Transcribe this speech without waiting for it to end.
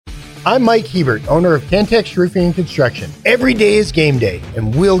I'm Mike Hebert, owner of Cantex Roofing and Construction. Every day is game day,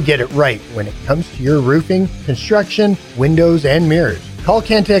 and we'll get it right when it comes to your roofing, construction, windows, and mirrors. Call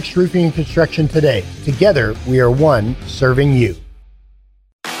Cantex Roofing and Construction today. Together, we are one serving you.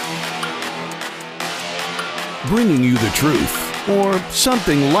 Bringing you the truth, or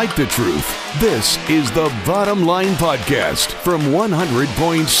something like the truth. This is the Bottom Line Podcast from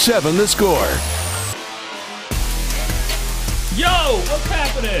 100.7 The Score. Yo, what's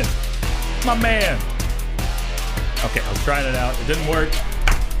happening? My man. Okay, I was trying it out. It didn't work.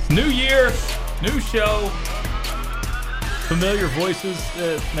 It's new year, new show. Familiar voices,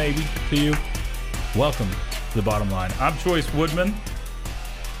 maybe, to you. Welcome to the Bottom Line. I'm Chois Woodman.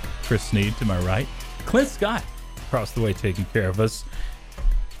 Chris Sneed to my right. Clint Scott across the way taking care of us.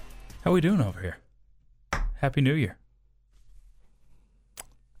 How we doing over here? Happy New Year.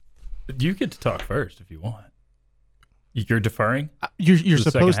 You get to talk first if you want. You're deferring? You're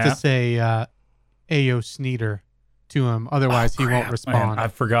supposed to say Ayo Sneeder to him. Otherwise, he won't respond. Man, I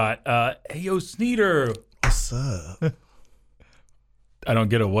forgot. Ayo Sneeder. What's up? I don't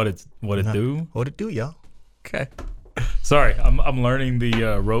get it. What it do? What it do, y'all? Okay. Sorry, I'm learning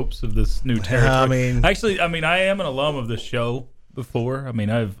the ropes of this new territory. I am an alum of this show before. I mean,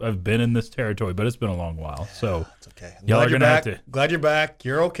 I've been in this territory, but it's been a long while. So it's okay. Y'all are gonna have to. Glad you're back.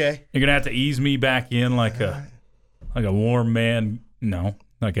 You're okay. You're gonna have to ease me back in like a warm man. No,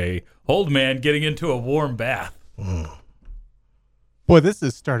 like a old man getting into a warm bath. Boy, this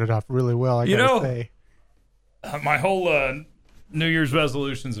has started off really well. I gotta say, my whole New Year's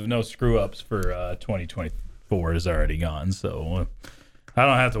resolutions of no screw ups for 2024 is already gone. So I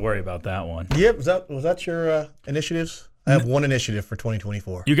don't have to worry about that one. Yep. Was that your initiatives? I have one initiative for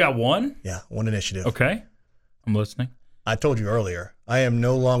 2024. You got one? Yeah, one initiative. Okay, I'm listening. I told you earlier, I am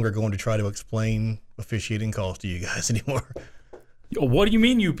no longer going to try to explain officiating calls to you guys anymore. What do you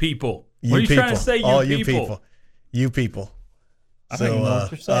mean, you people? What are you trying to say, you people? You people. I don't even know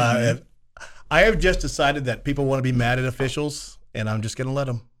what you're saying. I have just decided that people want to be mad at officials, and I'm just going to let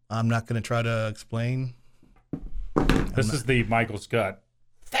them. I'm not going to try to explain. This is the Michael Scott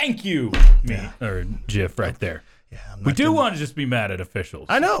thank you or GIF right there. Yeah, we do want to just be mad at officials.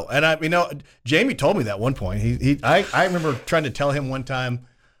 I know, and Jamie told me that one point. I remember trying to tell him one time,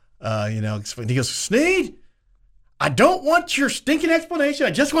 he goes, Sneed, I don't want your stinking explanation.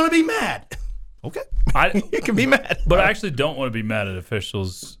 I just want to be mad. Okay, you can be mad, but I actually don't want to be mad at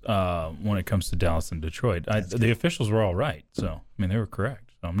officials when it comes to Dallas and Detroit. The officials were all right, so they were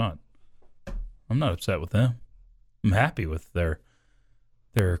correct. So I'm not upset with them. I'm happy with their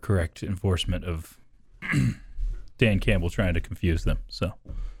correct enforcement of Dan Campbell trying to confuse them. So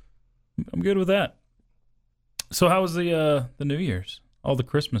I'm good with that. So how was the New Year's? All the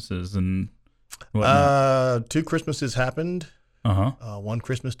Christmases and whatnot? 2 Christmases happened. One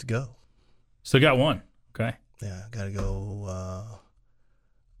Christmas to go. So got one. Okay. Yeah, got to go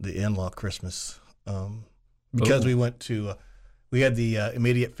the in-law Christmas because we went to we had the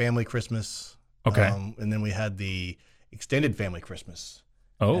immediate family Christmas. Okay. And then we had the extended family Christmas.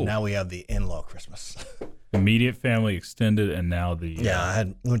 Oh. And now we have the in-law Christmas. Immediate family extended, and now the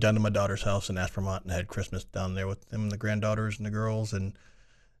I went down to my daughter's house in Ashvermont and had Christmas down there with them and the granddaughters and the girls, and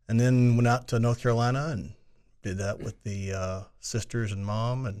then went out to North Carolina and did that with the sisters and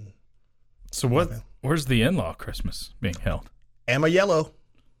mom. And so where's the in-law Christmas being held? Amarillo.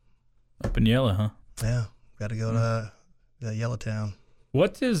 Up in Yellow, huh? Yeah, got to go to Yellowtown.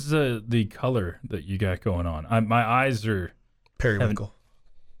 What is the color that you got going on? My eyes are periwinkle.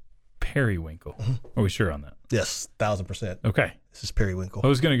 Periwinkle. Mm-hmm. Are we sure on that? Yes, 1,000%. Okay. This is periwinkle. I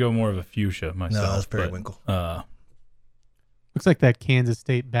was going to go more of a fuchsia myself. No, it's periwinkle. Looks like that Kansas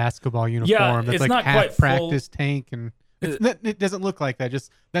State basketball uniform. Yeah, that's it's like not half quite practice tank, and it doesn't look like that.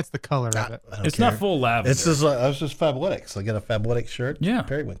 Just that's the color of it. It's not full lavender. It's just I was just Fabletics. I got a Fabletics shirt. Yeah,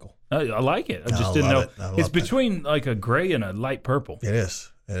 periwinkle. I like it. I just didn't know. It's between like a gray and a light purple. It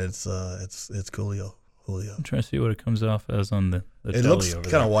is, and it's Coolio. I'm trying to see what it comes off as on the it looks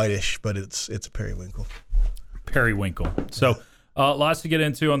kind of whitish, but it's a periwinkle. Periwinkle. So lots to get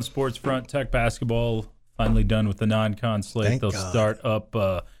into on the sports front. Tech basketball finally done with the non-con slate. Thank They'll God. start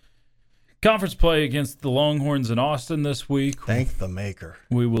up conference play against the Longhorns in Austin this week. Thank the maker.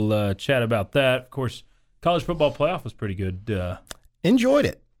 We will chat about that. Of course, college football playoff was pretty good. Enjoyed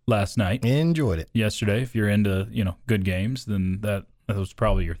it last night. Enjoyed it yesterday. If you're into good games, then that was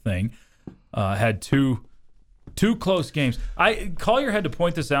probably your thing. Had two close games. Collier had to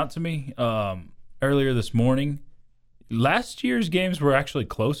point this out to me earlier this morning. Last year's games were actually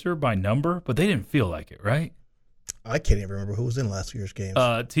closer by number, but they didn't feel like it, right? I can't even remember who was in last year's games.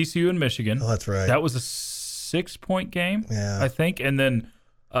 TCU and Michigan. Oh, that's right. That was a 6-point game, yeah. I think. And then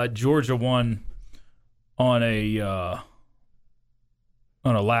Georgia won on a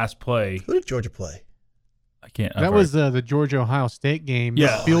last play. Who did Georgia play? I can't. That was the Georgia-Ohio State game.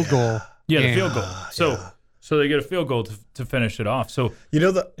 Yeah. The field goal. Yeah, the game. field goal. So they get a field goal to finish it off. So in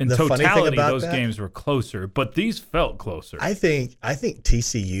in the funny totality, thing about those that, games were closer, but these felt closer. I think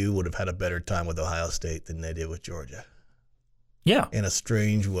TCU would have had a better time with Ohio State than they did with Georgia. Yeah, in a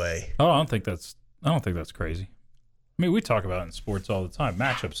strange way. Oh, I don't think that's crazy. I mean, we talk about it in sports all the time.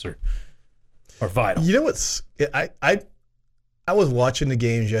 Matchups are vital. You know what's I was watching the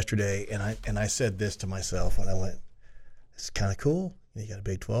games yesterday, and I said this to myself when I went, "It's kind of cool. You got a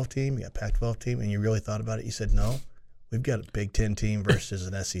Big 12 team, you got a Pac-12 team, and you really thought about it. You said no. We've got a Big 10 team versus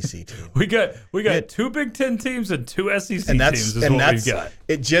an SEC team. we got two Big 10 teams and two SEC teams. We've got.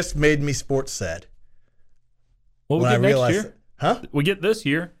 It just made me sports sad. Well, we get next year. Huh? We get this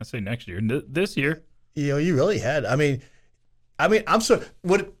year. I say next year. This year. You really had. I mean, I'm so.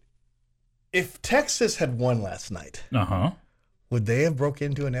 If Texas had won last night? Would they have broke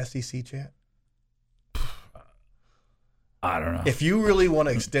into an SEC chant? I don't know. If you really want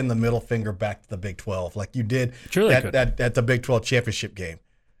to extend the middle finger back to the Big 12, like you did at the Big 12 championship game,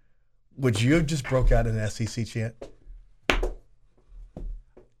 would you have just broke out an SEC chant?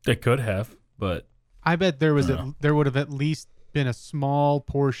 They could have, but I bet there would have at least been a small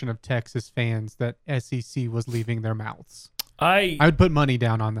portion of Texas fans that SEC was leaving their mouths. I would put money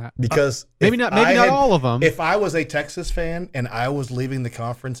down on that because maybe not all of them. If I was a Texas fan and I was leaving the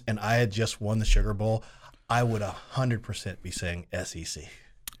conference and I had just won the Sugar Bowl, I would 100% be saying SEC.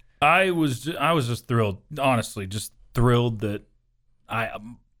 I was just thrilled, honestly, just thrilled that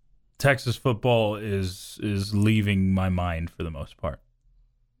Texas football is leaving my mind for the most part.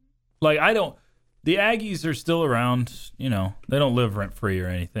 Like the Aggies are still around, they don't live rent free or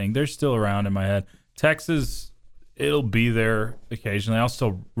anything. They're still around in my head. Texas, it'll be there occasionally. I'll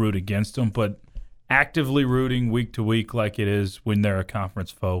still root against them, but actively rooting week to week like it is when they're a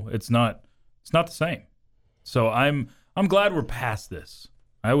conference foe, it's not the same. So I'm glad we're past this.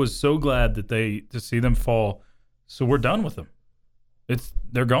 I was so glad that to see them fall. So we're done with them.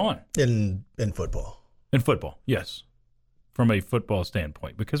 They're gone. In football. In football, yes. From a football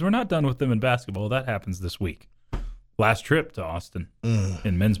standpoint, because we're not done with them in basketball. That happens this week. Last trip to Austin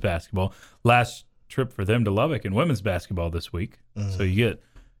in men's basketball. Last trip for them to Lubbock in women's basketball this week. So you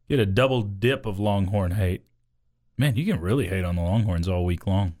get a double dip of Longhorn hate. Man, you can really hate on the Longhorns all week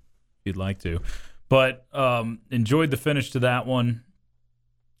long if you'd like to. But enjoyed the finish to that one.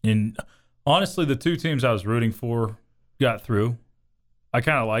 And honestly, the two teams I was rooting for got through. I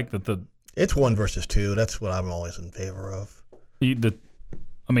kind of like that it's 1 versus 2. That's what I'm always in favor of. They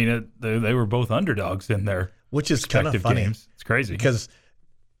were both underdogs in their which is kind of funny. Games. It's crazy because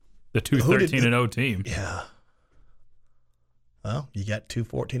the two 13-0 team. Yeah. Well, you got two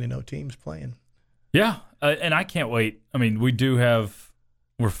 14-0 teams playing. Yeah, and I can't wait. I mean,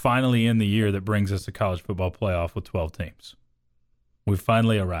 we're finally in the year that brings us a college football playoff with 12 teams. We've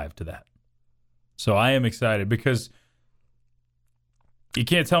finally arrived to that. So I am excited because you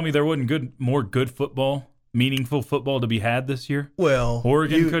can't tell me there wasn't more good football, meaningful football to be had this year. Well,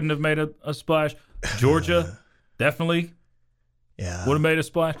 Oregon couldn't have made a splash. Georgia definitely would have made a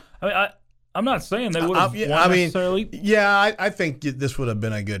splash. I mean, I'm not saying they would have won necessarily. Yeah, I think this would have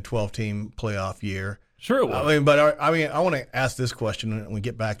been a good 12-team playoff year. Sure it would. I want to ask this question when we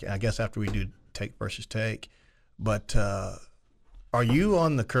get back, I guess, after we do take versus take. But are you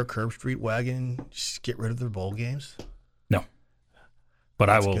on the Kirk Herbstreit wagon? Just get rid of their bowl games? No. But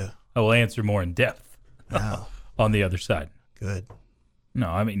I will answer more in depth on the other side. Good. No,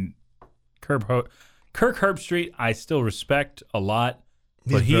 I mean, Kirk Herbstreit I still respect a lot,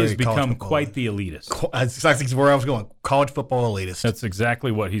 but he has become quite the elitist. That's where I was going. College football elitist. That's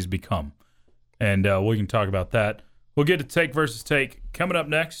exactly what he's become. And we can talk about that. We'll get to take versus take. Coming up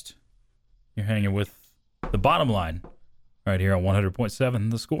next, you're hanging with the bottom line right here on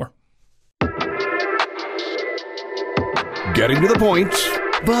 100.7 The Score. Getting to the point,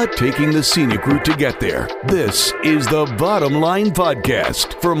 but taking the scenic route to get there. This is the Bottom Line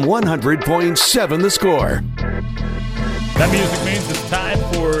Podcast from 100.7 The Score. That music means it's time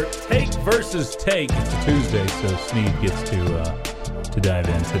for Take versus Take. It's a Tuesday, so Sneed gets to dive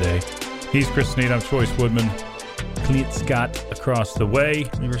in today. He's Chris Sneed. I'm Chois Woodman. Clint Scott across the way.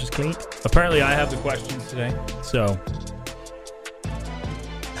 Me versus Clint? Apparently, I have the questions today, so...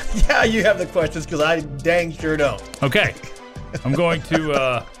 Yeah, you have the questions because I dang sure don't. Okay. I'm going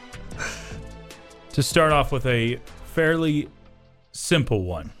to start off with a fairly simple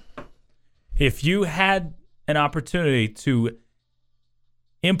one. If you had an opportunity to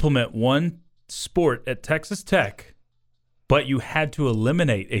implement one sport at Texas Tech, but you had to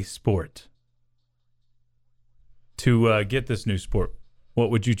eliminate a sport to get this new sport, what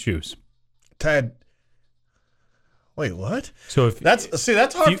would you choose? Ted. Wait, what? So that's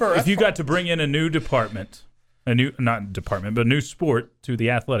hard if you got to bring in a new department, but a new sport to the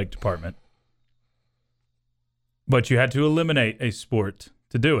athletic department, but you had to eliminate a sport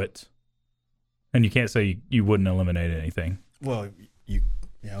to do it, and you can't say you wouldn't eliminate anything. Well,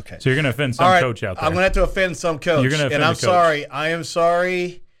 okay. So you're going to offend some coach out there. I'm going to have to offend some coach. You're going to offend and I'm a coach. sorry. I am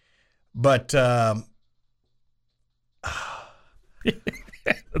sorry, but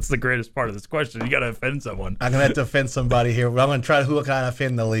that's the greatest part of this question. You got to offend someone. I'm going to have to offend somebody here. But I'm going to try who can I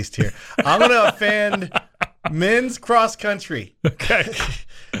offend the least here. I'm going to offend men's cross country. Okay.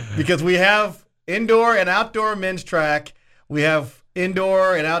 Because we have indoor and outdoor men's track. We have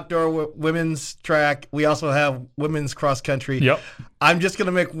indoor and outdoor women's track. We also have women's cross country. Yep. I'm just going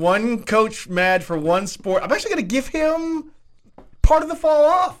to make one coach mad for one sport. I'm actually going to give him part of the fall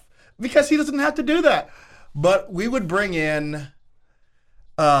off because he doesn't have to do that. But we would bring in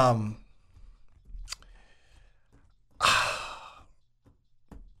I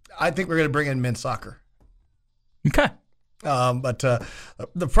think we're going to bring in men's soccer. Okay. But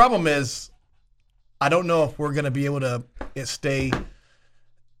the problem is I don't know if we're going to be able to stay.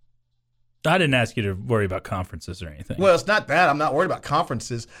 I didn't ask you to worry about conferences or anything. Well, it's not that. I'm not worried about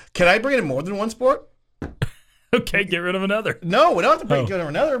conferences. Can I bring in more than one sport? Okay, get rid of another. No, we don't have to bring in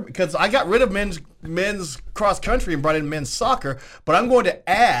another because I got rid of men's cross country and brought in men's soccer, but I'm going to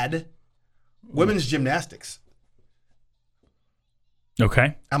add women's gymnastics.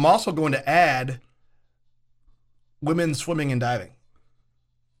 Okay. I'm also going to add women's swimming and diving.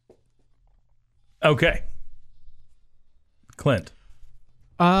 Okay. Clint.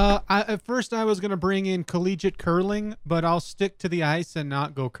 At first I was going to bring in collegiate curling, but I'll stick to the ice and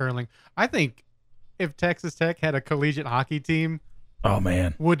not go curling. I think if Texas Tech had a collegiate hockey team, oh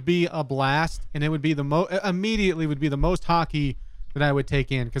man, would be a blast, and it would be the most hockey that I would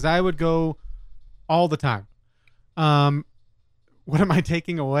take in because I would go all the time. What am I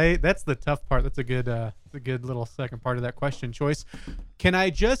taking away? That's the tough part. That's a good little second part of that question, Choice. Can I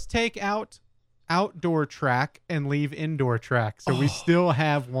just take out outdoor track and leave indoor track so we still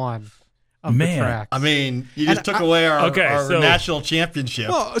have one of the tracks? I mean, you just took away our national championship.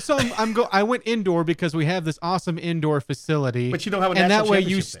 Well, so I went indoor because we have this awesome indoor facility. But you don't have a national championship. And that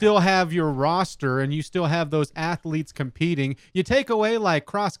way you still have your roster and you still have those athletes competing. You take away like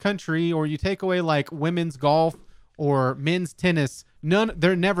cross country or you take away like women's golf or men's tennis.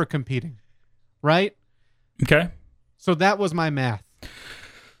 They're never competing. Right? Okay. So that was my math.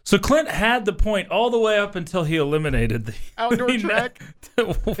 So Clint had the point all the way up until he eliminated the outdoor track.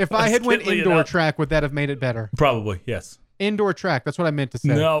 If I had went indoor track, would that have made it better? Probably, yes. Indoor track. That's what I meant to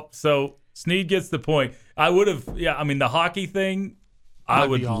say. No, so Snead gets the point. I would have, I mean, the hockey thing, I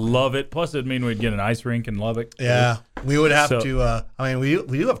would love it. Plus, it'd mean we'd get an ice rink in Lubbock. Yeah, we would have to. I mean,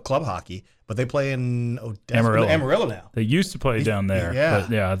 we do have club hockey, but they play in Amarillo now. They used to play down there. Yeah.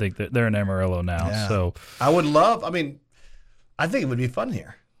 But I think that they're in Amarillo now. Yeah. So I would love. I mean, I think it would be fun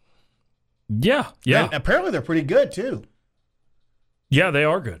here. Yeah. And apparently, they're pretty good too. Yeah, they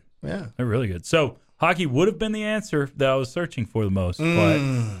are good. Yeah, they're really good. So hockey would have been the answer that I was searching for the most,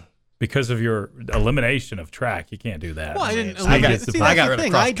 but because of your elimination of track, you can't do that. Well, I didn't eliminate. I got rid of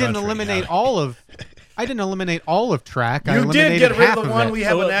cross country. I didn't eliminate all of track. You did get rid of the one we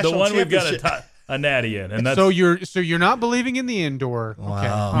have a national the one championship. We've got a natty in, and that's so you're not believing in the indoor. Wow. Okay,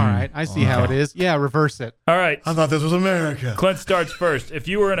 all right, I see how it is. Yeah, reverse it. All right, I thought this was America. Clint starts first. If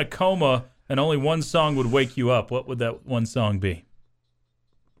you were in a coma and only one song would wake you up, what would that one song be?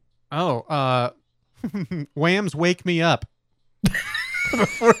 Oh, Wham's "Wake Me Up."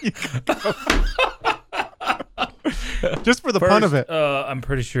 Before you go. Just for the fun of it. I'm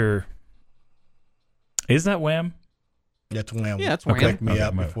pretty sure. Is that Wham? That's Wham. Yeah, it's Wham. Wake me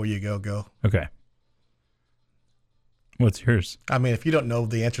up before you go. Okay. What's yours? I mean, if you don't know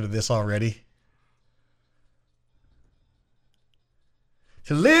the answer to this already.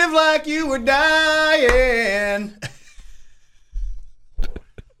 To live like you were dying.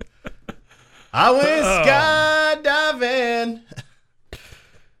 I went skydiving.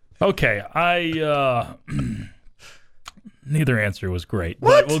 Okay, neither answer was great.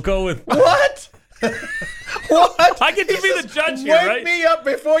 What? But we'll go with what? What? I get to be the judge here, wake right? Wake me up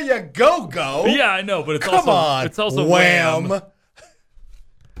before you go. Yeah, I know, but it's also Wham.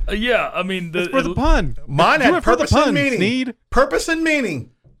 Yeah, I mean, it's for the pun. Mine had purpose and meaning. Snead. Purpose and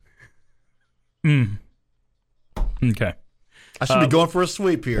meaning. Okay. I should be going for a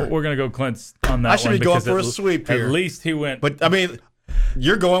sweep here. We're going to go Clint's on that one. I should be going for a sweep here. At least he went. But, I mean,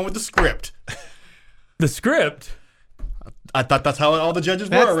 you're going with the script. The script? I thought that's how all the judges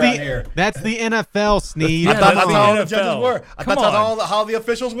were around here. That's the NFL, Sneed. I thought that's that's how all the NFL. judges were. I Come thought on. that's how the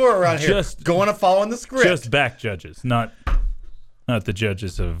officials were around here. Going and following the script. Just back judges, not the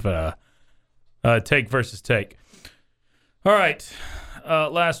judges of take versus take. All right,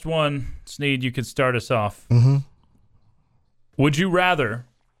 last one. Sneed, you can start us off. Mm-hmm. Would you rather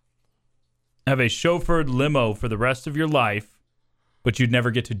have a chauffeured limo for the rest of your life, but you'd never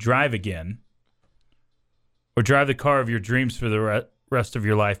get to drive again, or drive the car of your dreams for the rest of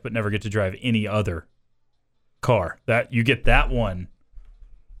your life, but never get to drive any other car? That you get that one,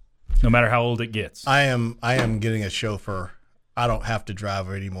 no matter how old it gets. I am getting a chauffeur. I don't have to drive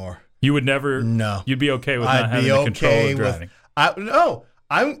anymore. You would never. No. You'd be okay with not I'd having be the control okay of driving.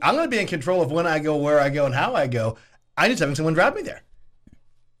 I'm going to be in control of when I go, where I go, and how I go. I just having someone drive me there.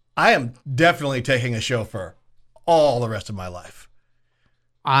 I am definitely taking a chauffeur all the rest of my life.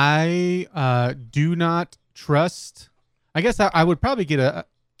 I do not trust. I guess I would probably get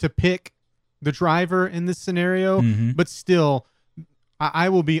to pick the driver in this scenario, but still, I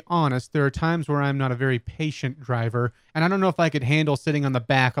will be honest. There are times where I'm not a very patient driver, and I don't know if I could handle sitting on the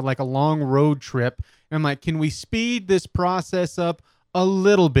back of like a long road trip. And I'm like, can we speed this process up a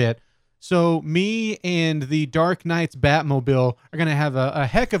little bit? So me and the Dark Knight's Batmobile are going to have a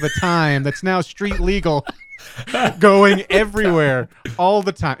heck of a time that's now street legal going everywhere all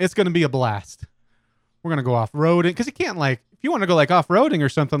the time. It's going to be a blast. We're going to go off-roading because you can't if you want to go off-roading or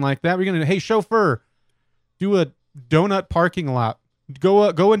something like that, we're going to, hey, chauffeur, do a donut parking lot.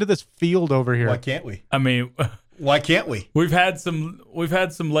 Go into this field over here. Why can't we? I mean, why can't we? We've had some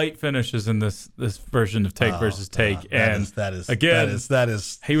late finishes in this version of Take versus Take, and that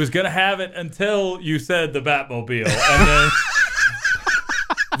is he was gonna have it until you said the Batmobile, and then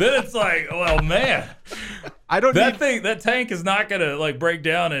then it's like, well, man, that tank is not gonna break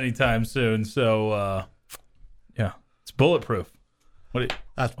down anytime soon. So yeah, it's bulletproof.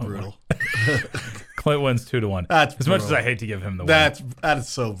 That's brutal. Clint wins 2-1. That's as much as I hate to give him the win. That is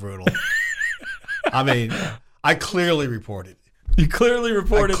so brutal. I mean, I clearly reported. You clearly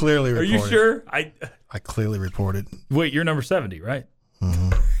reported. I clearly reported. Are you sure? I clearly reported. Wait, you're number 70, right?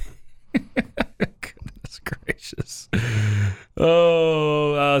 Mm-hmm. Goodness gracious.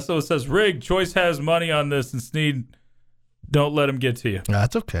 Oh, so it says, Rig, Choice has money on this, and Sneed, don't let him get to you.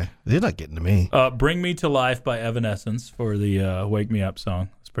 That's okay. They're not getting to me. Bring Me to Life by Evanescence for the Wake Me Up song.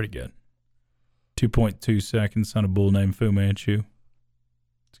 It's pretty good. 2.2 seconds on a bull named Fu Manchu.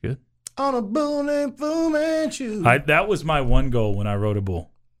 It's good. On a bull named Fu Manchu. That was my one goal when I wrote a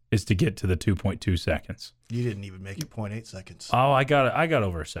bull, is to get to the 2.2 seconds. You didn't even make it 0.8 seconds. Oh, I got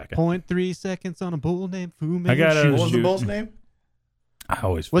over a second. 0.3 seconds on a bull named Fu Manchu. What was the bull's name? I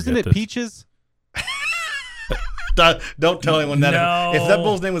always forget Wasn't it this. Peaches? Don't tell anyone that. No. If that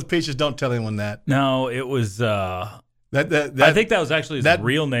bull's name was Peaches, don't tell anyone that. No, it was. I think that was actually his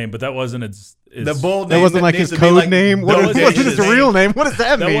real name, but that wasn't its the bull name. That wasn't like his code name. What wasn't his real name? What does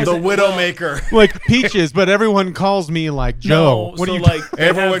that mean? The Widowmaker. Like Peaches, but everyone calls me like Joe. No, what so do you like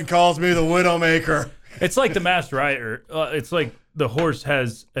everyone calls me the Widowmaker. It's like the Masked Rider. It's like the horse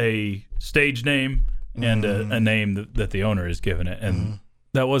has a stage name and a name that the owner has given it, and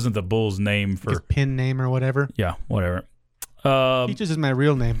that wasn't the bull's name for his pin name or whatever. Yeah, whatever. Peaches is my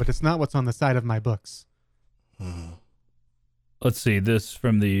real name, but it's not what's on the side of my books. Let's see this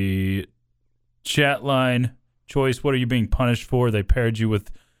from the chat line. Choice, what are you being punished for? They paired you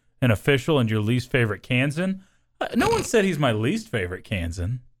with an official and your least favorite Kansan. No one said he's my least favorite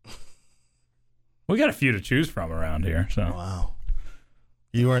Kansan. We got a few to choose from around here. So wow,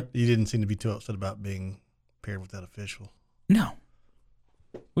 you didn't seem to be too upset about being paired with that official. No,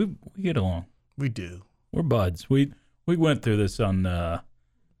 we get along. We do. We're buds. We went through this on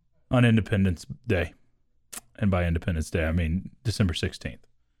Independence Day. And by Independence Day, I mean December 16th.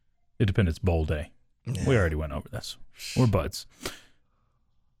 Independence Bowl Day. Yeah. We already went over this. We're buds.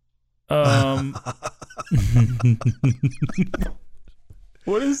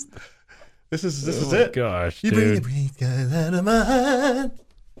 What is... This is it. Gosh, you dude. bring out of my heart.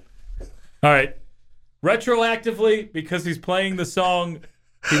 All right. Retroactively, because he's playing the song,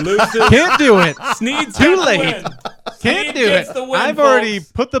 he loses. Can't do it. Sneed's too got late. the win. Can't Sneed do gets it. the win, I've folks. already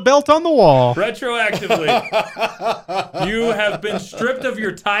put the belt on the wall. Retroactively, you have been stripped of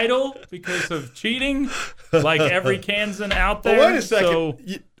your title because of cheating, like every Kansan out there. Well, wait a second. So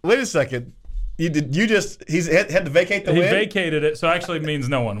wait a second. He's had to vacate the win? He vacated it, so actually it means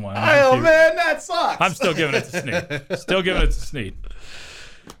no one won. Oh, man, that sucks. I'm still giving it to Sneed. Still giving it to Sneed.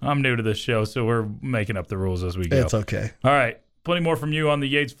 I'm new to this show, so we're making up the rules as we go. It's okay. All right. Plenty more from you on the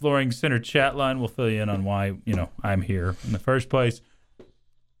Yates Flooring Center chat line. We'll fill you in on why, I'm here in the first place.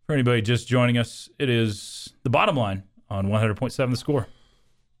 For anybody just joining us, it is the bottom line on 100.7 The Score.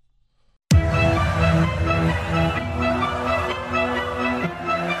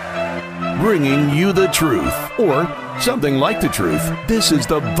 Bringing you the truth, or something like the truth. This is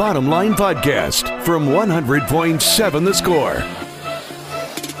the Bottom Line Podcast from 100.7 The Score.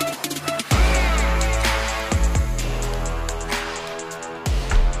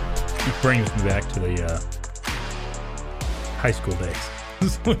 It brings me back to the high school days.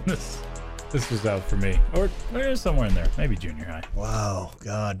 When this was out for me. Or somewhere in there. Maybe junior high. Wow,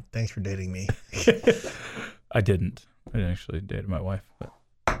 God, thanks for dating me. I didn't actually date my wife, but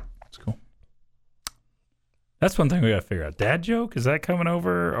it's cool. That's one thing we got to figure out. Dad joke? Is that coming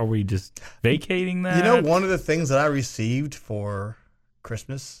over? Are we just vacating that? You know, one of the things that I received for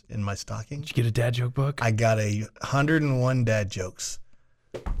Christmas in my stocking, Did you get a dad joke book? I got 101 dad jokes,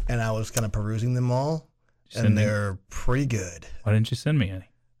 and I was kind of perusing them all, and they're pretty good. Why didn't you send me any?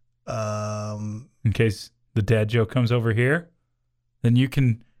 In case the dad joke comes over here, then you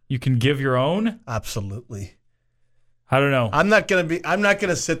can give your own. Absolutely. I don't know. I'm not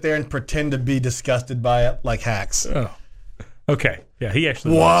gonna sit there and pretend to be disgusted by it like Hacks. Oh, okay. Yeah, he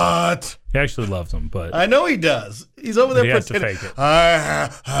actually. What? He actually loves them, but I know he does. He's over there he has to pretending. fake it.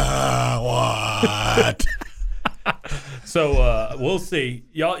 What? So we'll see.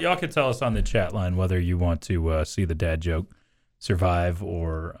 Y'all can tell us on the chat line whether you want to see the dad joke survive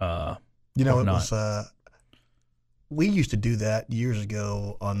or it not. was. We used to do that years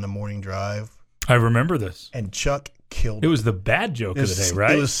ago on the morning drive, I remember this. and Chuck killed It was the bad joke of the day,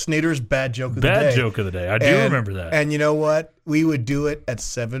 right? It was Sneeder's bad joke of the day. Bad joke of the day. I do remember that. And you know what? We would do it at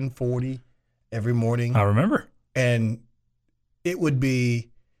 7:40 every morning, I remember. and it would be.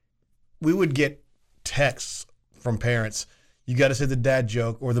 We would get texts from parents. You got to say the dad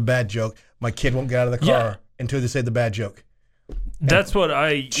joke or the bad joke. My kid won't get out of the car Yeah. until they say the bad joke. That's what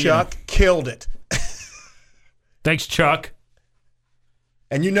I. Chuck killed it. Thanks, Chuck.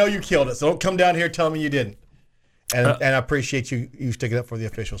 And you killed it, so don't come down here telling me you didn't. And I appreciate you sticking up for the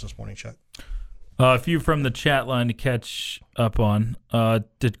officials this morning, Chuck. A few from the chat line to catch up on.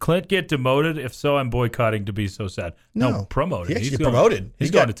 Did Clint get demoted? If so, I'm boycotting to be so sad. No, promoted. He actually promoted.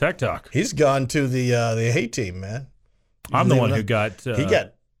 He's going to Tech Talk. He's gone to the A team, man. I'm the one who got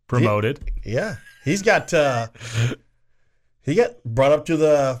promoted. He's got he got brought up to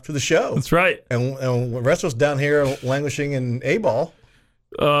the show. That's right. And the rest was down here languishing in A-ball.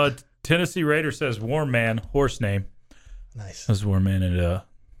 Tennessee Raider says warm man, horse name. Nice. That's warm man and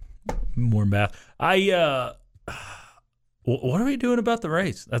warm bath. What are we doing about the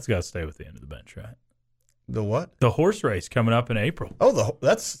race? That's got to stay with the end of the bench, right? The what? The horse race coming up in April. Oh,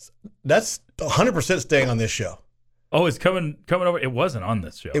 that's 100% staying on this show. Oh, it's coming over. It wasn't on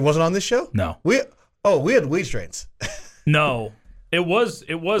this show. It wasn't on this show? No. We had weed strains. No. It was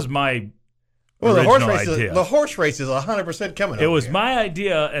my well, the idea. horse race is 100% coming up. It was here. my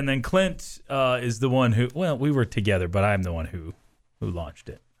idea, and then Clint is the one who. Well, we were together, but I'm the one who launched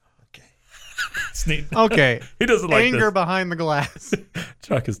it. Okay. It's neat. Okay. He doesn't like Anger this. behind the glass.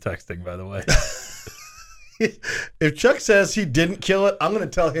 Chuck is texting, by the way. If Chuck says he didn't kill it, I'm going to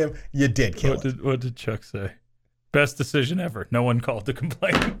tell him you did kill it. What did Chuck say? Best decision ever. No one called to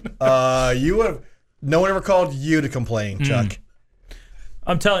complain. No one ever called you to complain, Chuck.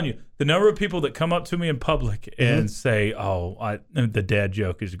 I'm telling you, the number of people that come up to me in public and say, "Oh, the dad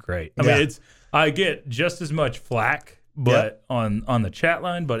joke is great." I mean, I get just as much flack, but on the chat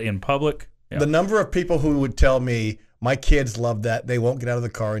line, but in public, the number of people who would tell me, "My kids love that. They won't get out of the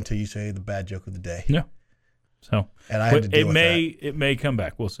car until you say the bad joke of the day." Yeah. So, and I had to deal with that. It may come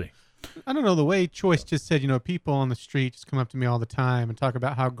back. We'll see. I don't know. The way Choice just said, people on the street just come up to me all the time and talk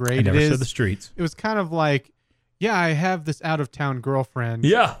about how great I never it is. said the streets. It was kind of like, yeah, I have this out-of-town girlfriend.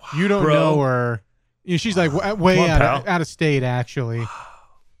 Yeah. You don't know her. She's like way out of state, actually.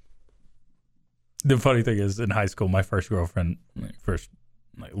 The funny thing is, in high school, my first girlfriend,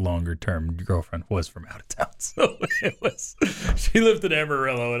 longer-term girlfriend, was from out of town. So she lived in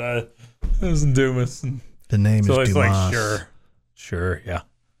Amarillo, and I was in Dumas. And the name so is it's Dumas. like, sure, yeah,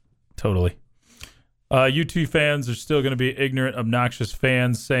 totally. UT fans are still going to be ignorant, obnoxious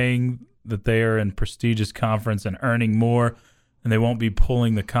fans saying that they are in prestigious conference and earning more, and they won't be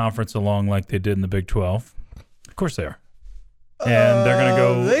pulling the conference along like they did in the Big 12. Of course they are, and they're going to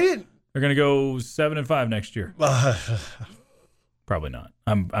go. They're going to go 7-5 next year. Probably not.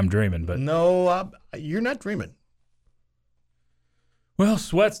 I'm dreaming, but no, you're not dreaming. Well,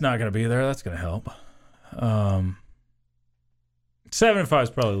 Sweat's not going to be there. That's going to help. 7-5 is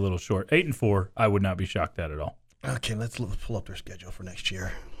probably a little short. 8-4, I would not be shocked at all. Okay, let's pull up their schedule for next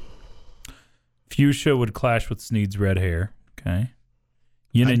year. Fuchsia would clash with Sneed's red hair. Okay.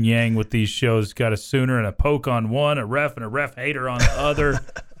 Yin and yang with these shows. Got a Sooner and a poke on one, a ref and a ref hater on the other.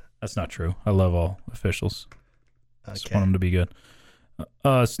 That's not true. I love all officials. I just want them to be good.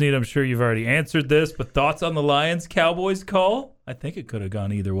 Sneed, I'm sure you've already answered this, but thoughts on the Lions-Cowboys call? I think it could have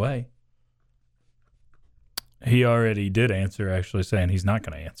gone either way. He already did answer, actually, saying he's not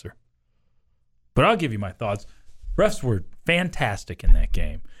going to answer. But I'll give you my thoughts. Refs were fantastic in that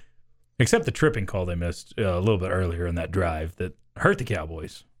game, except the tripping call they missed a little bit earlier in that drive that hurt the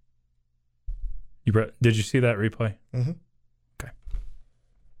Cowboys. Did you see that replay? Mm-hmm. Okay.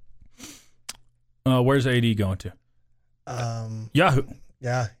 Where's AD going to? Yahoo.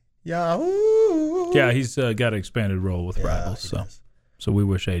 Yeah. Yahoo. Yeah, he's got an expanded role with Rivals. So we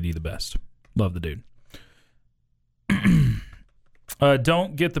wish AD the best. Love the dude.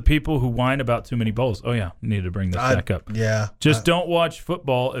 Don't get the people who whine about too many bowls. Oh, yeah. Need to bring this back up. Yeah. Just don't watch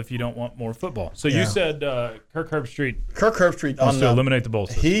football if you don't want more football. So you said Kirk Herbstreit wants to eliminate the bowl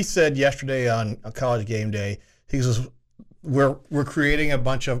system. He said yesterday on a College Game Day, he says, we're creating a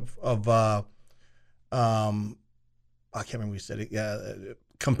bunch of I can't remember what he said it.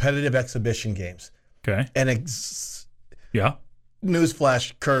 Competitive exhibition games. Okay. And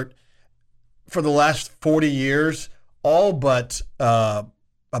newsflash, Kurt, for the last 40 years, all but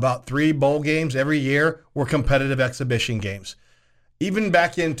about 3 bowl games every year were competitive exhibition games. Even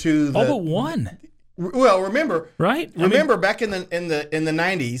back into the all but one. Well, remember, right? Back in the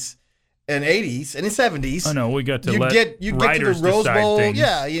 90s and 80s and the 70s. I know we got to you get to the Rose Bowl. Things.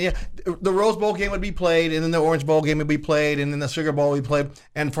 Yeah. The Rose Bowl game would be played, and then the Orange Bowl game would be played, and then the Sugar Bowl would be played,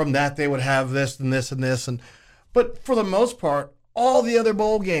 and from that they would have this and this and this but for the most part, all the other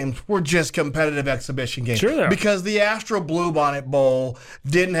bowl games were just competitive exhibition games. Sure they are. Because the Astro Bluebonnet Bowl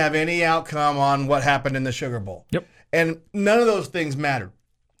didn't have any outcome on what happened in the Sugar Bowl. Yep. And none of those things mattered.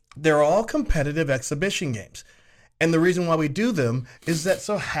 They're all competitive exhibition games. And the reason why we do them is that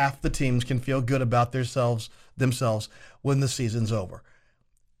so half the teams can feel good about themselves when the season's over.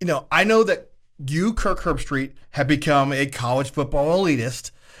 I know that you, Kirk Herbstreit, have become a college football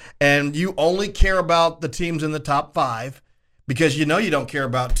elitist, and you only care about the teams in the top 5 because you don't care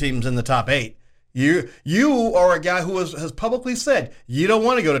about teams in the top 8. You are a guy who has publicly said you don't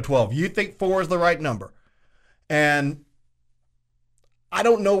want to go to 12. You think 4 is the right number. And I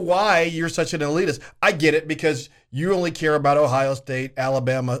don't know why you're such an elitist. I get it because you only care about Ohio State,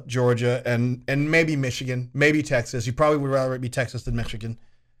 Alabama, Georgia, and maybe Michigan, maybe Texas. You probably would rather it be Texas than Michigan.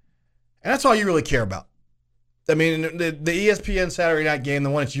 And that's all you really care about. I mean, the ESPN Saturday night game, the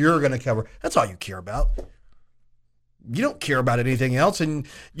one that you're going to cover, that's all you care about. You don't care about anything else. And,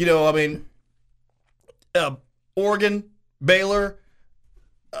 Oregon, Baylor,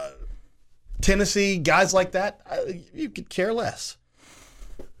 Tennessee, guys like that, you could care less.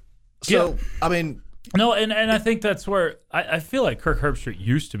 So, yeah. No, and I think that's where I feel like Kirk Herbstreit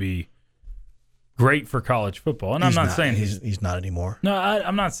used to be great for college football. And I'm not saying he's not anymore. No,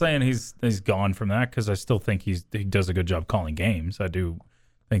 I'm not saying he's gone from that because I still think he does a good job calling games. I do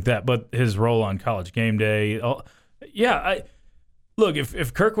think that. But his role on College Game Day, look,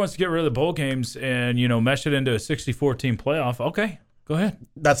 if Kirk wants to get rid of the bowl games and, mesh it into a 64-team playoff, okay, go ahead.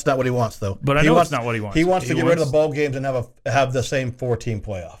 That's not what he wants, though. But I know it's not what he wants. He wants to get rid of the bowl games and have the same 4-team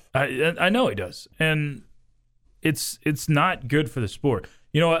playoff. I know he does, and it's not good for the sport.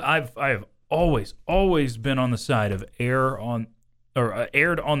 You know what? I have always been on the side of erred on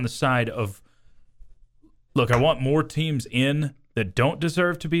the side of, look, I want more teams in that don't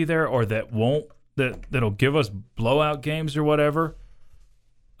deserve to be there or that'll give us blowout games or whatever.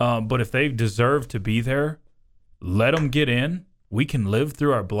 But if they deserve to be there, let them get in. We can live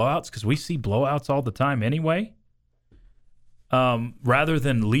through our blowouts because we see blowouts all the time anyway. Rather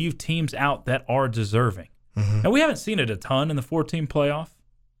than leave teams out that are deserving. Mm-hmm. And we haven't seen it a ton in the 4-team playoff.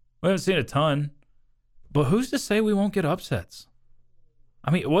 We haven't seen it a ton. But who's to say we won't get upsets?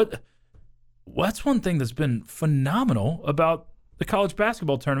 What's one thing that's been phenomenal about the college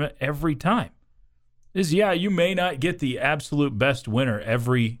basketball tournament every time is, you may not get the absolute best winner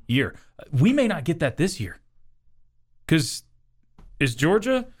every year. We may not get that this year. Because is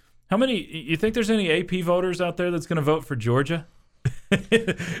Georgia, you think there's any AP voters out there that's going to vote for Georgia?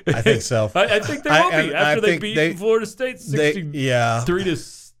 I think so. I think there will be after they beat Florida State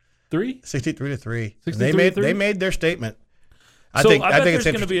 63-3. 63-3. They made their statement. I think there's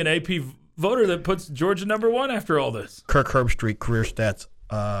going to be an AP voter that puts Georgia number 1 after all this. Kirk Herbstreit career stats: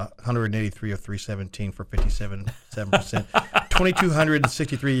 183 of 317 for 57%,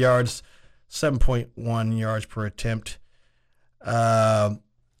 2,263 yards, 7.1 yards per attempt, 5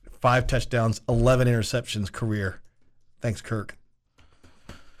 touchdowns, 11 interceptions career. Thanks, Kirk.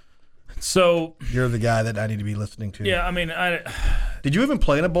 So you're the guy that I need to be listening to. Yeah, Did you even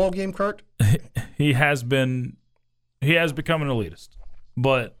play in a bowl game, Kurt? He has become an elitist,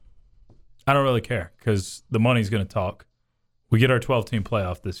 but I don't really care because the money's going to talk. We get our 12-team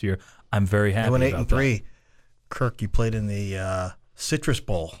playoff this year. I'm very happy. They went about 8-3. that. Kirk, you played in the Citrus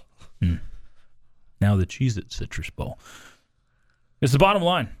Bowl. Now the Cheez-It Citrus Bowl. It's the bottom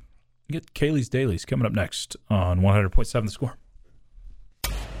line. You get Kaylee's Dailies coming up next on 100.7 The Score.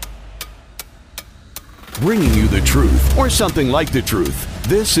 Bringing you the truth, or something like the truth.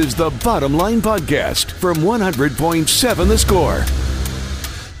 This is the Bottom Line Podcast from 100.7 The Score.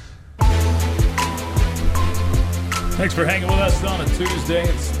 Thanks for hanging with us on a Tuesday.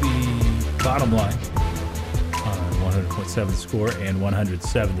 It's the Bottom Line on 100.7 The Score and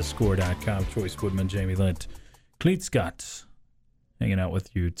 107thescore.com. Chois Woodman, Jamie Lint, Cleet Scott hanging out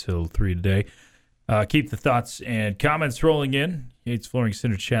with you till 3 today. Keep the thoughts and comments rolling in. Yates Flooring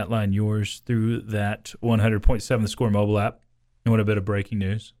Center chat line, yours through that 100.7 The Score mobile app. You want a bit of breaking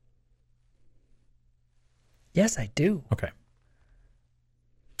news? Yes, I do. Okay.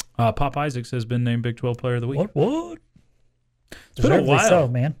 Pop Isaacs has been named Big 12 Player of the Week. What? It's been a while, so,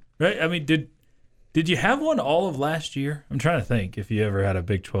 man. right? I mean, did you have one all of last year? I'm trying to think if you ever had a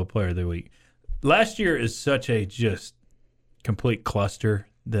Big 12 Player of the Week. Last year is such a just complete cluster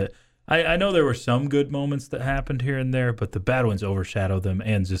that I know there were some good moments that happened here and there, but the bad ones overshadowed them,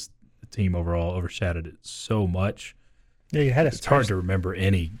 and just the team overall overshadowed it so much. Yeah, you had It's hard to remember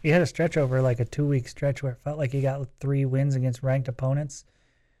any. You had a stretch over like a 2-week stretch where it felt like you got 3 wins against ranked opponents.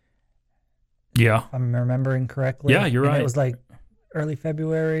 Yeah. If I'm remembering correctly. Yeah, you're right. It was like early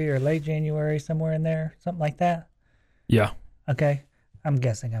February or late January, somewhere in there, something like that. Yeah. Okay. I'm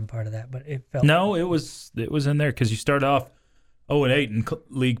guessing I'm part of that, but it felt No, it was in there because you started off 0-8 in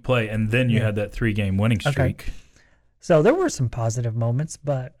league play, and then you had that 3-game winning streak. Okay. So there were some positive moments,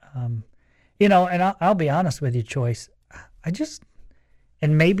 but and I'll be honest with you, Choice.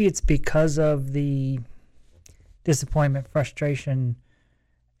 And maybe it's because of the disappointment, frustration,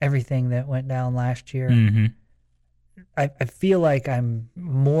 everything that went down last year. Mm-hmm. I feel like I'm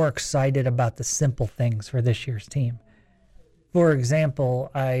more excited about the simple things for this year's team. For example,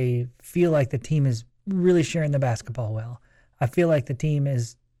 I feel like the team is really sharing the basketball well. I feel like the team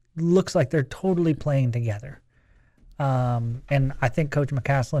looks like they're totally playing together. And I think Coach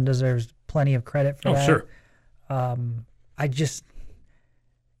McCaslin deserves plenty of credit for that. Sure. I just,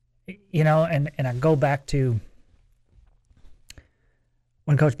 and I go back to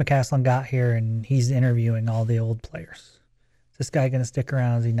when Coach McCaslin got here and he's interviewing all the old players. Is this guy going to stick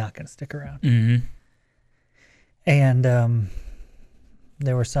around? Is he not going to stick around? Mm-hmm. And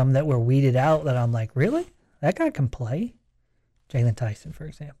there were some that were weeded out that I'm like, really? That guy can play? Jalen Tyson, for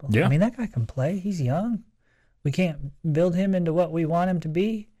example. Yeah. I mean, that guy can play. He's young. We can't build him into what we want him to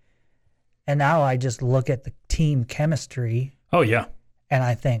be. And now I just look at the team chemistry. Oh, yeah. And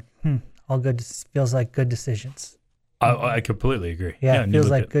I think, all good. Feels like good decisions. I completely agree. Yeah, and it feels you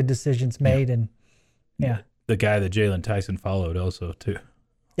look like at good decisions made. And yeah. the guy that Jalen Tyson followed also, too.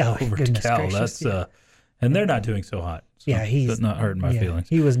 Oh, Over to goodness Cal. gracious. That's and they're not doing so hot. So yeah, he's that's not hurting my feelings.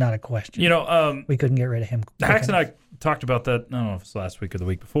 He was not a question. We couldn't get rid of him. Hacks and I talked about that, I don't know if it's last week or the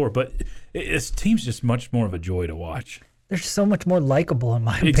week before, but this team's just much more of a joy to watch. They're so much more likable, in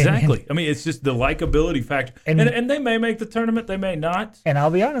my opinion. Exactly. I mean, it's just the likability factor. And they may make the tournament, they may not. And I'll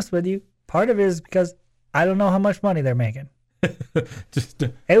be honest with you, part of it is because I don't know how much money they're making.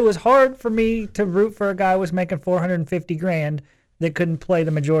 It was hard for me to root for a guy who was making $450,000 that couldn't play the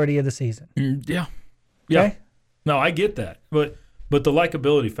majority of the season. Yeah. Okay? No, I get that. But the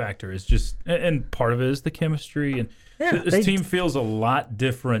likability factor is just, and part of it is the chemistry. And this team feels a lot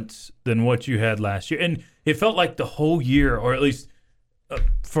different than what you had last year. And it felt like the whole year, or at least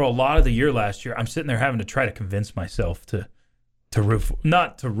for a lot of the year last year, I'm sitting there having to try to convince myself to root for,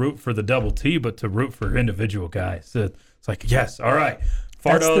 not to root for the double T, but to root for individual guys. So it's like, yes, all right.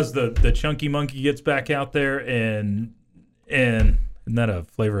 Fardo's the chunky monkey gets back out there, and isn't that a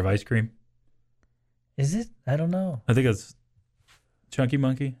flavor of ice cream? Is it? I don't know. I think it's Chunky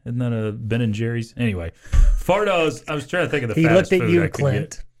Monkey. Isn't that a Ben and Jerry's? Anyway, Fardo's, I was trying to think of the He fattest looked at food you, I could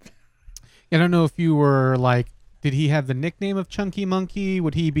Clint. get. I don't know if you were like, did he have the nickname of Chunky Monkey?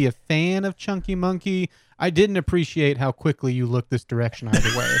 Would he be a fan of Chunky Monkey? I didn't appreciate how quickly you looked this direction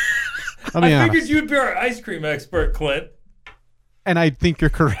either way. I figured you'd be our ice cream expert, Clint. And I think you're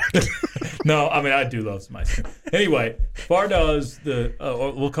correct. No, I mean, I do love some ice cream. Anyway, Fardo's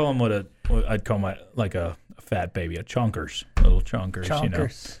we'll call him what I'd call a fat baby, a chunkers, little chunkers,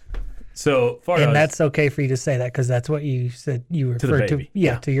 Chonkers. So Fardo's, And that's okay for you to say that because that's what you said you referred to. baby.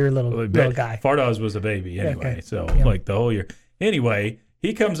 Yeah, to your little guy. Fardo's was a baby anyway, Okay. so Yeah. like the whole year. Anyway,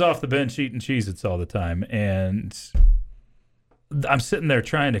 he comes off the bench eating Cheez-Its all the time, and I'm sitting there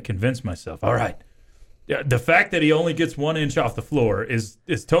trying to convince myself, all right, the fact that he only gets 1 inch off the floor is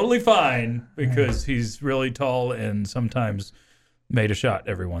totally fine because he's really tall and sometimes made a shot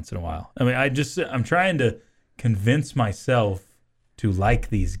every once in a while. I mean, I'm trying to convince myself to like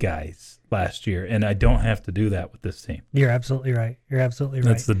these guys last year, and I don't have to do that with this team. You're absolutely right. That's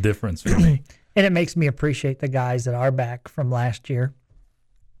the difference for me. And it makes me appreciate the guys that are back from last year,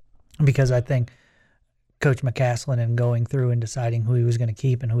 because I think Coach McCaslin, in going through and deciding who he was going to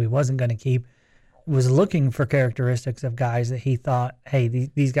keep and who he wasn't going to keep, was looking for characteristics of guys that he thought, hey,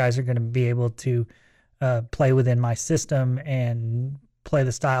 these guys are going to be able to play within my system and play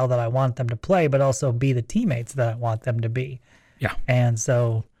the style that I want them to play, but also be the teammates that I want them to be. Yeah. And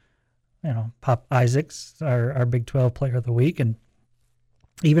so, Pop Isaacs, our Big 12 Player of the Week, and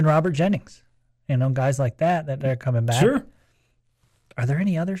even Robert Jennings, guys like that are coming back. Sure. Are there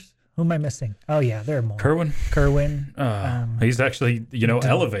any others? Who am I missing? Oh, yeah, there are more. Kerwin. He's actually,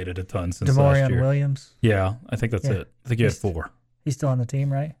 elevated a ton since last year. Williams. Yeah, I think that's it. I think he had 4. He's still on the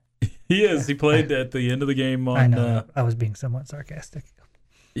team, right? He is. He played at the end of the game on. I know. I was being somewhat sarcastic.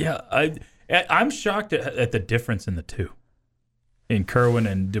 Yeah, I'm shocked at the difference in the two, in Kerwin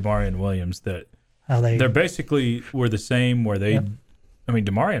and Demarion Williams. That they're basically were the same. Where they, I mean,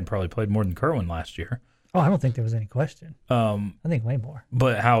 Demarion probably played more than Kerwin last year. Oh, I don't think there was any question. I think way more.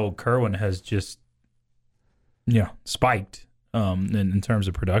 But how Kerwin has just, spiked in terms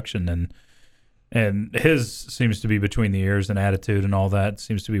of production, and his seems to be between the ears and attitude and all that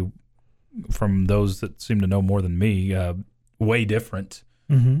seems to be, from those that seem to know more than me, way different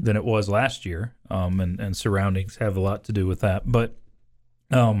than it was last year. And surroundings have a lot to do with that. But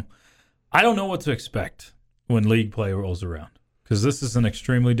I don't know what to expect when league play rolls around, because this is an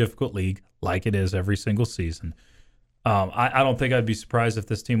extremely difficult league, like it is every single season. I don't think I'd be surprised if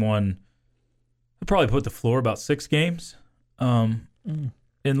this team won. I'd probably put the floor about 6 games in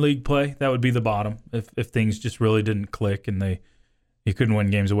league play. That would be the bottom if things just really didn't click and you couldn't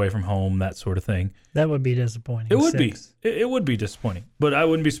win games away from home, that sort of thing. That would be disappointing. It would be. It would be disappointing. But I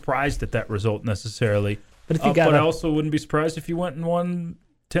wouldn't be surprised at that result necessarily. But if you got, but I also wouldn't be surprised if you went and won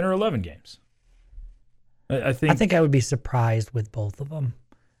 10 or 11 games. I think I would be surprised with both of them.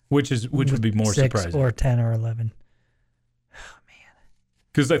 Which would be more 6 surprising? Or 10 or 11. Oh, man.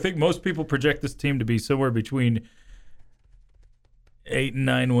 Because I think most people project this team to be somewhere between 8 and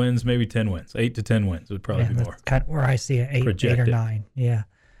 9 wins, maybe 10 wins. 8 to 10 wins would probably be more. That's kind of where I see it, 8 or 9. Yeah.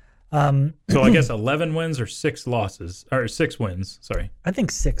 So I guess 11 wins or 6 losses, or 6 wins. Sorry. I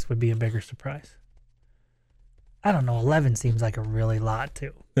think 6 would be a bigger surprise. I don't know. 11 seems like a really lot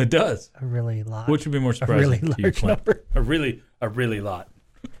too. It does. A really lot. Which would be more surprising? A really to you, large Clint? number. A really lot.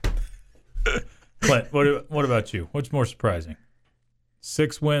 Clint, what about you? What's more surprising?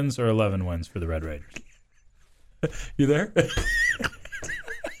 6 wins or 11 wins for the Red Raiders? You there?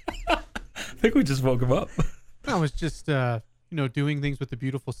 I think we just woke him up. I was just, doing things with the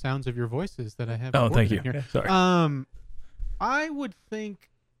beautiful sounds of your voices that I have. Oh, thank you. Here. Sorry. I would think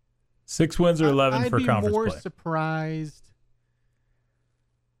 6 wins or 11 for conference play. I'd be more surprised.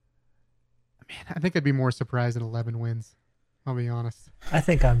 Man, I think I'd be more surprised at 11 wins. I'll be honest. I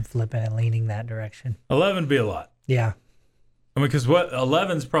think I'm flipping and leaning that direction. 11 would be a lot. Yeah. I mean, because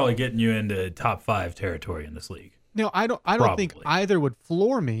 11's probably getting you into top 5 territory in this league. No, I don't think either would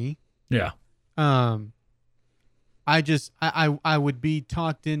floor me. Yeah. I would be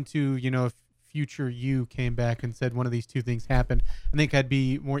talked into, if future you came back and said one of these two things happened, I think I'd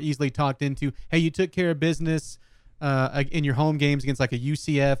be more easily talked into, hey, you took care of business in your home games against like a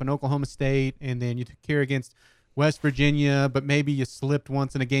UCF and Oklahoma State, and then you took care against West Virginia, but maybe you slipped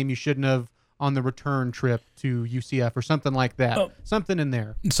once in a game you shouldn't have on the return trip to UCF or something like that. Oh, something in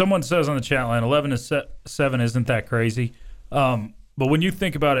there. Someone says on the chat line, 11-7 isn't that crazy. But when you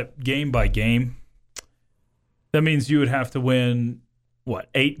think about it game by game, that means you would have to win,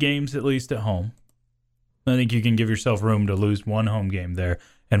 8 games at least at home. I think you can give yourself room to lose 1 home game there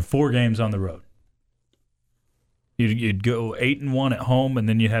and 4 games on the road. You'd go 8-1 at home, and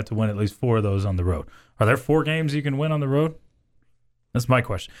then you'd have to win at least 4 of those on the road. Are there 4 games you can win on the road? That's my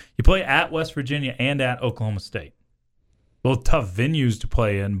question. You play at West Virginia and at Oklahoma State. Both tough venues to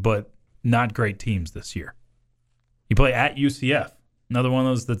play in, but not great teams this year. You play at UCF, another one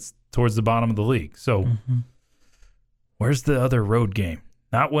of those that's towards the bottom of the league. So where's the other road game?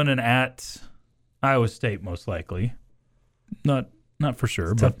 Not winning at Iowa State, most likely. Not for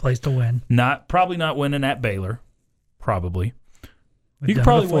sure. It's a tough place to win. Probably not winning at Baylor. Probably. You could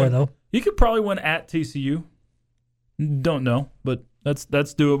probably win, though. You could probably win at TCU. Don't know, but that's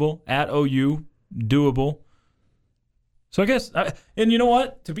doable. At OU, doable. So I guess, and you know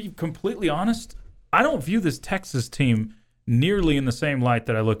what? To be completely honest, I don't view this Texas team nearly in the same light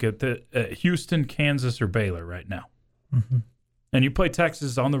that I look at Houston, Kansas, or Baylor right now. Mm-hmm. And you play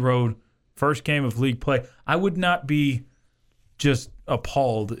Texas on the road, first game of league play. I would not be just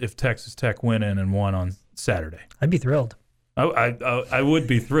appalled if Texas Tech went in and won on Saturday. I'd be thrilled. I would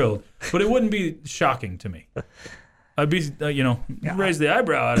be thrilled, but it wouldn't be shocking to me. I'd be, raise the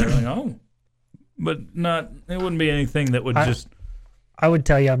eyebrow at it, like, oh, but not. It wouldn't be anything that would just. I would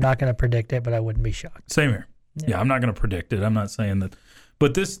tell you I'm not going to predict it, but I wouldn't be shocked. Same here. Yeah, I'm not going to predict it. I'm not saying that,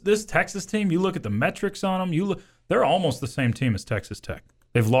 but this Texas team, you look at the metrics on them. They're almost the same team as Texas Tech.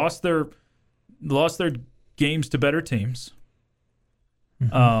 They've lost their games to better teams.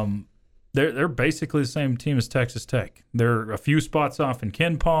 Mm-hmm. They're basically the same team as Texas Tech. They're a few spots off in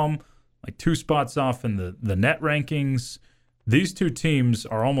KenPom, like 2 spots off in the net rankings. These two teams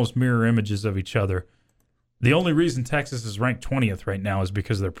are almost mirror images of each other. The only reason Texas is ranked 20th right now is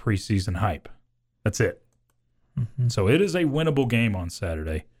because of their preseason hype. That's it. Mm-hmm. So it is a winnable game on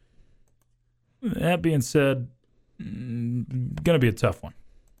Saturday. That being said, going to be a tough one.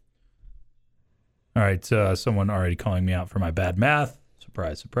 All right, someone already calling me out for my bad math.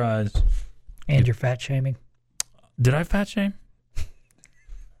 Surprise, surprise. And your fat shaming. Did I fat shame?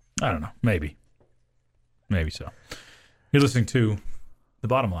 I don't know. Maybe so. You're listening to The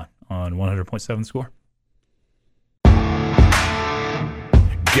Bottom Line on 100.7 Score.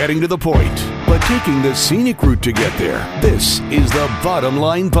 Getting to the point, but taking the scenic route to get there. This is The Bottom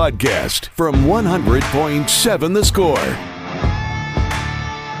Line Podcast from 100.7 The Score.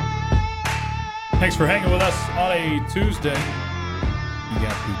 Thanks for hanging with us on a Tuesday. You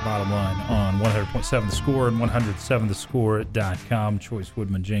got The Bottom Line on 100.7 The Score and 107thescore.com. Chois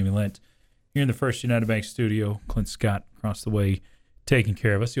Woodman, Jamie Lent. Here in the First United Bank studio. Clint Scott across the way taking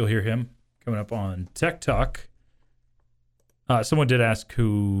care of us. You'll hear him coming up on Tech Talk. Someone did ask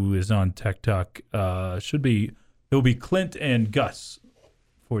who is on Tech Talk. It'll be Clint and Gus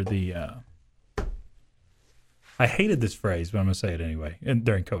for the I hated this phrase, but I'm going to say it anyway. And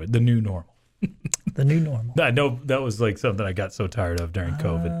during COVID, the new normal. The new normal. I know that was like something I got so tired of during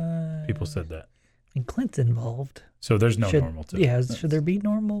COVID. People said that. And Clint's involved. So there's no normal to it. Yeah, should there be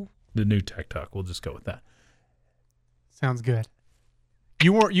normal? The new Tech Talk. We'll just go with that. Sounds good.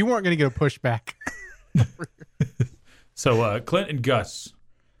 You weren't going to get a pushback. So Clint and Gus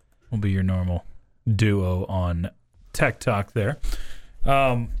will be your normal duo on Tech Talk there.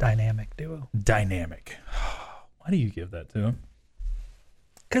 Dynamic duo. Dynamic. Why do you give that to him?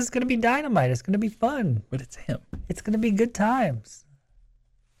 Because it's going to be dynamite. It's going to be fun. But it's him. It's going to be good times.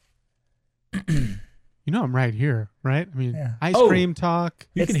 You know I'm right here, right? I mean, Yeah. ice cream talk.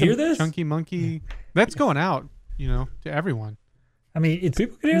 You can hear this? Chunky Monkey. That's going out, to everyone. I mean,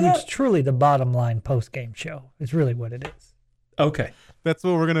 it's truly the Bottom Line post-game show. It's really what it is. Okay. That's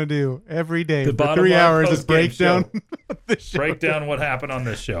what we're going to do every day The for Bottom 3 Line hours is post-game break down show. the show. Break down what happened on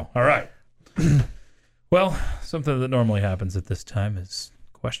this show. All right. Well, something that normally happens at this time is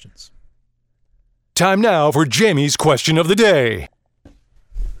questions. Time now for Jamie's question of the day.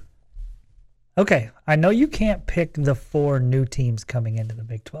 Okay, I know you can't pick the 4 new teams coming into the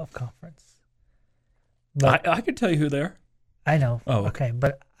Big 12 conference. But I could tell you who they are. I know. Oh, okay.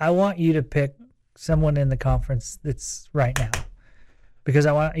 But I want you to pick someone in the conference that's right now. Because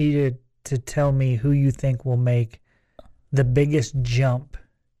I want you to tell me who you think will make the biggest jump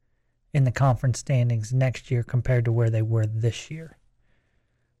in the conference standings next year compared to where they were this year.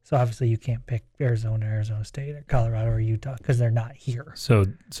 So obviously you can't pick Arizona State, or Colorado, or Utah because they're not here. So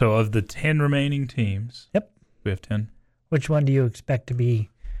of the 10 remaining teams, yep, we have 10. Which one do you expect to be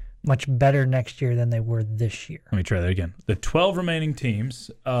much better next year than they were this year? Let me try that again. The 12 remaining teams,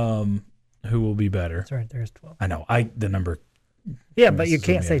 who will be better? That's right, there's 12. I know. The number. Yeah, but you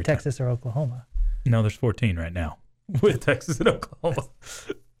can't say Texas or Oklahoma. No, there's 14 right now with Texas and Oklahoma.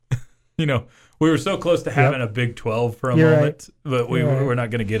 We were so close to having a Big 12 for a moment, but we're not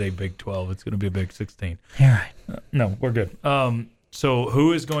going to get a Big 12. It's going to be a Big 16. You're right. No, we're good. So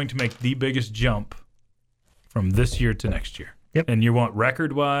who is going to make the biggest jump from this year to next year? Yep. And you want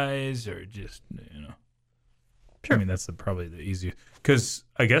record-wise or just, Sure. I mean, that's probably the easiest. Because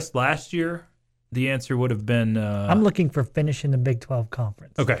I guess last year the answer would have been. I'm looking for finishing the Big 12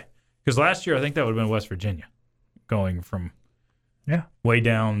 conference. Okay. Because last year I think that would have been West Virginia going from way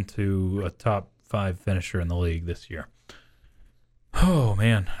down to a top 5 finisher in the league this year. Oh,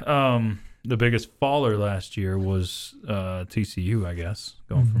 man. The biggest faller last year was TCU, I guess,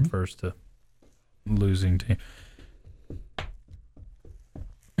 going from first to losing team.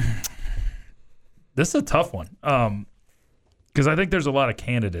 This is a tough one because I think there's a lot of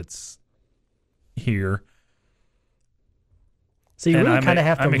candidates here. So you really kind of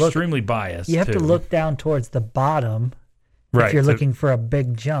have to I'm look. extremely biased. You have too. to look down towards the bottom Right. If you're looking for a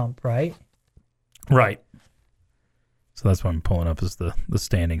big jump, right? Right. So that's what I'm pulling up is the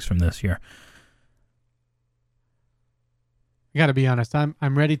standings from this year. I got to be honest. I'm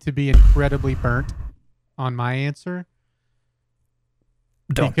ready to be incredibly burnt on my answer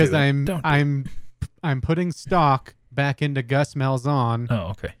Don't because do it. I'm putting stock back into Gus Malzahn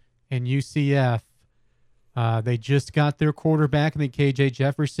Oh, okay. and UCF. They just got their quarterback. I think KJ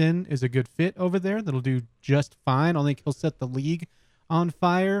Jefferson is a good fit over there. That'll do just fine. I don't think he'll set the league on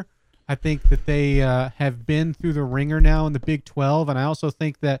fire. I think that they have been through the ringer now in the Big 12, and I also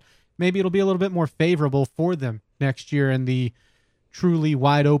think that maybe it'll be a little bit more favorable for them next year in the truly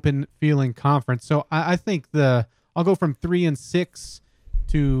wide open feeling conference. So I think I'll go from 3-6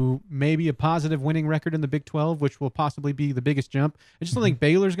 to maybe a positive winning record in the Big 12, which will possibly be the biggest jump. I just don't think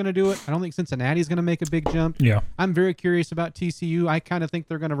Baylor's going to do it. I don't think Cincinnati's going to make a big jump. Yeah. I'm very curious about TCU. I kind of think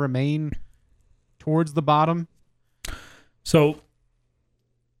they're going to remain towards the bottom. So,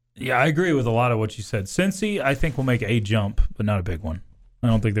 yeah, I agree with a lot of what you said. Cincy, I think will make a jump, but not a big one. I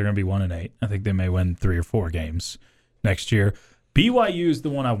don't think they're going to be 1-8. I think they may win 3 or 4 games next year. BYU is the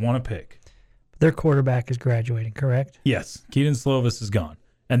one I want to pick. Their quarterback is graduating, correct? Yes, Keaton Slovis is gone.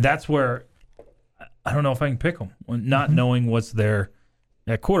 And that's where I don't know if I can pick them, not knowing what's there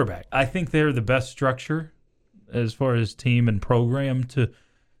at quarterback. I think they're the best structure as far as team and program to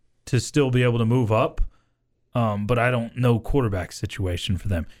still be able to move up. But I don't know quarterback situation for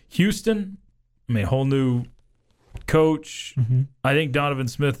them. Houston, I mean, whole new coach. Mm-hmm. I think Donovan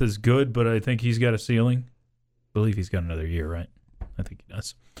Smith is good, but I think he's got a ceiling. I believe he's got another year, right? I think he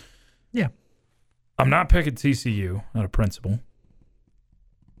does. Yeah. I'm not picking TCU out of principle.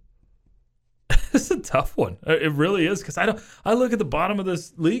 It's a tough one. It really is because I look at the bottom of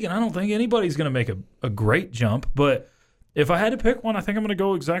this league and I don't think anybody's going to make a great jump. But if I had to pick one, I think I'm going to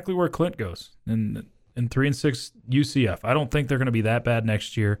go exactly where Clint goes in 3-6 UCF. I don't think they're going to be that bad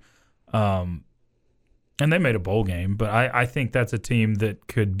next year. And they made a bowl game, but I think that's a team that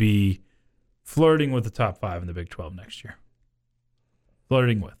could be flirting with the top 5 in the Big 12 next year.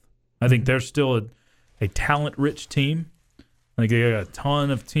 Flirting with. I think they're still a talent-rich team. I think they got a ton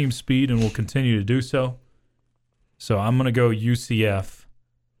of team speed and will continue to do so. So I'm going to go UCF.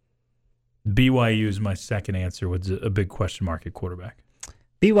 BYU is my second answer with a big question mark at quarterback.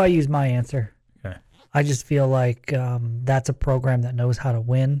 BYU is my answer. Okay. I just feel like that's a program that knows how to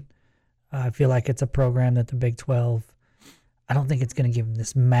win. I feel like it's a program that the Big 12, I don't think it's going to give them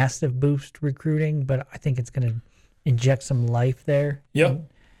this massive boost recruiting, but I think it's going to inject some life there. Yep.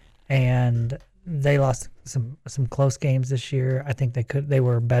 And they lost some close games this year. I think they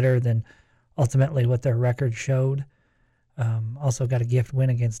were better than ultimately what their record showed. Also got a gift win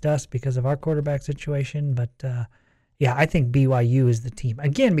against us because of our quarterback situation. But, yeah, I think BYU is the team.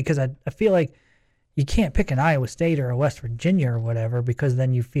 Again, because I feel like you can't pick an Iowa State or a West Virginia or whatever because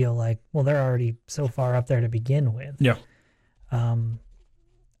then you feel like, well, they're already so far up there to begin with. Yeah. I'm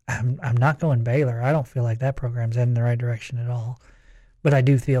not going Baylor. I don't feel like that program's heading in the right direction at all. But I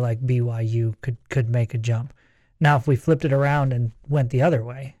do feel like BYU could make a jump. Now, if we flipped it around and went the other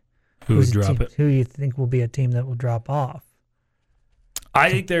way, Who would drop it? Who do you think will be a team that will drop off?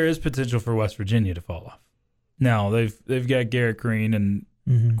 I think there is potential for West Virginia to fall off. Now they've got Garrett Green and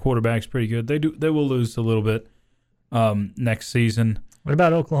quarterback's pretty good. They will lose a little bit next season. What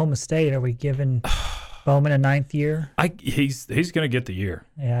about Oklahoma State? Are we giving Bowman a 9th year? He's going to get the year.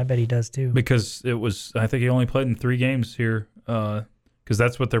 Yeah, I bet he does too. Because I think he only played in 3 games here. Because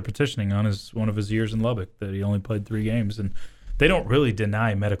that's what they're petitioning on is one of his years in Lubbock, that he only played 3 games. And they don't really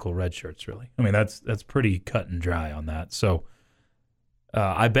deny medical red shirts, really. I mean, that's pretty cut and dry on that. So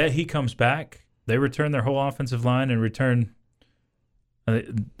I bet he comes back. They return their whole offensive line and return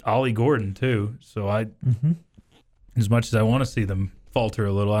Ollie Gordon, too. So as much as I want to see them falter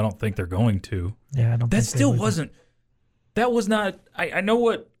a little, I don't think they're going to. Yeah, I don't That think still wasn't – that was not – I know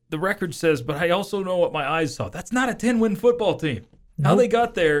what the record says, but I also know what my eyes saw. That's not a 10-win football team. Nope. How they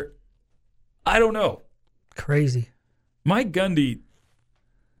got there, I don't know. Crazy. Mike Gundy,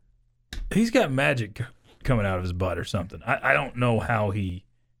 he's got magic coming out of his butt or something. I don't know how he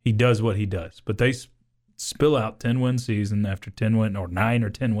does what he does, but they spill out 10-win season after 10-win or 9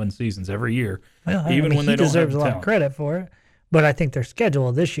 or 10-win seasons every year, Well, even when they don't have deserves the a lot of talent. credit for it. But I think their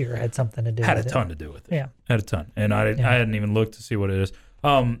schedule this year had something to do Had with a it. ton to do with it. Yeah. Had a ton. And I hadn't even looked to see what it is.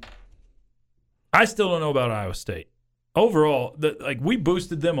 I still don't know about Iowa State. Overall, we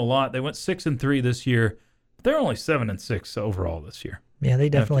boosted them a lot. They went 6-3 this year. But they're only 7-6 overall this year. Yeah, they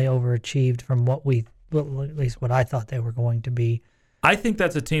definitely overachieved from at least what I thought they were going to be. I think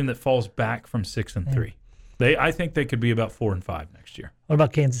that's a team that falls back from 6-3. I think they could be about 4-5 next year. What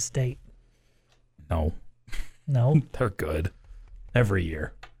about Kansas State? No. No. They're good every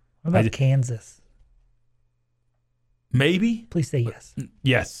year. What about Kansas? Maybe. Please say yes.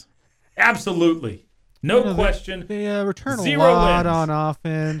 Yes. Absolutely. No question. They return a 0 lot wins. on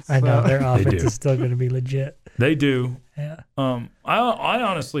offense. I know their They offense do. is still going to be legit. They do. Yeah. I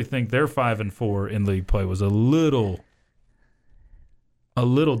honestly think their 5-4 in league play was a little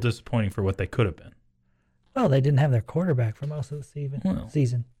disappointing for what they could have been. Well, they didn't have their quarterback for most of the season.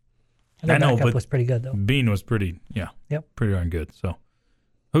 And I their know, backup but was pretty good, though. Bean was pretty darn good. So,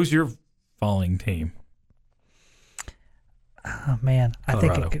 who's your falling team? Oh, man. I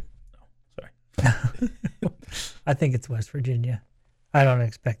Colorado. think I think it's West Virginia. I don't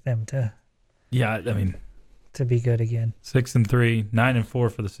expect them to Yeah, I mean, be good again. 6-3, 9-4 for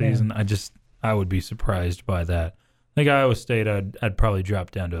the season. I would be surprised by that. I think Iowa State, I'd probably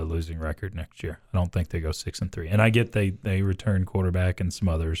drop down to a losing record next year. I don't think they go 6-3. And I get they return quarterback and some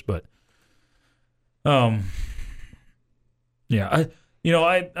others, but yeah,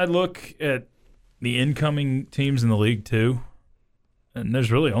 I look at the incoming teams in the league too, and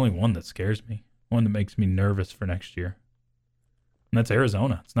there's really only one that scares me, one that makes me nervous for next year, and that's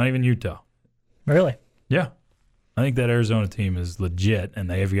Arizona. It's not even Utah. Really? Yeah, I think that Arizona team is legit, and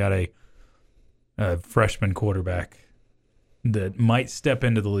they have got a freshman quarterback that might step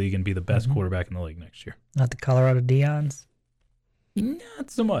into the league and be the best quarterback in the league next year. Not the Colorado Deons? Not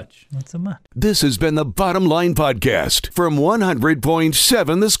so much. Not so much. This has been the Bottom Line Podcast from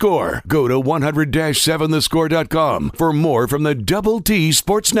 100.7 The Score. Go to 100-7thescore.com for more from the Double T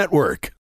Sports Network.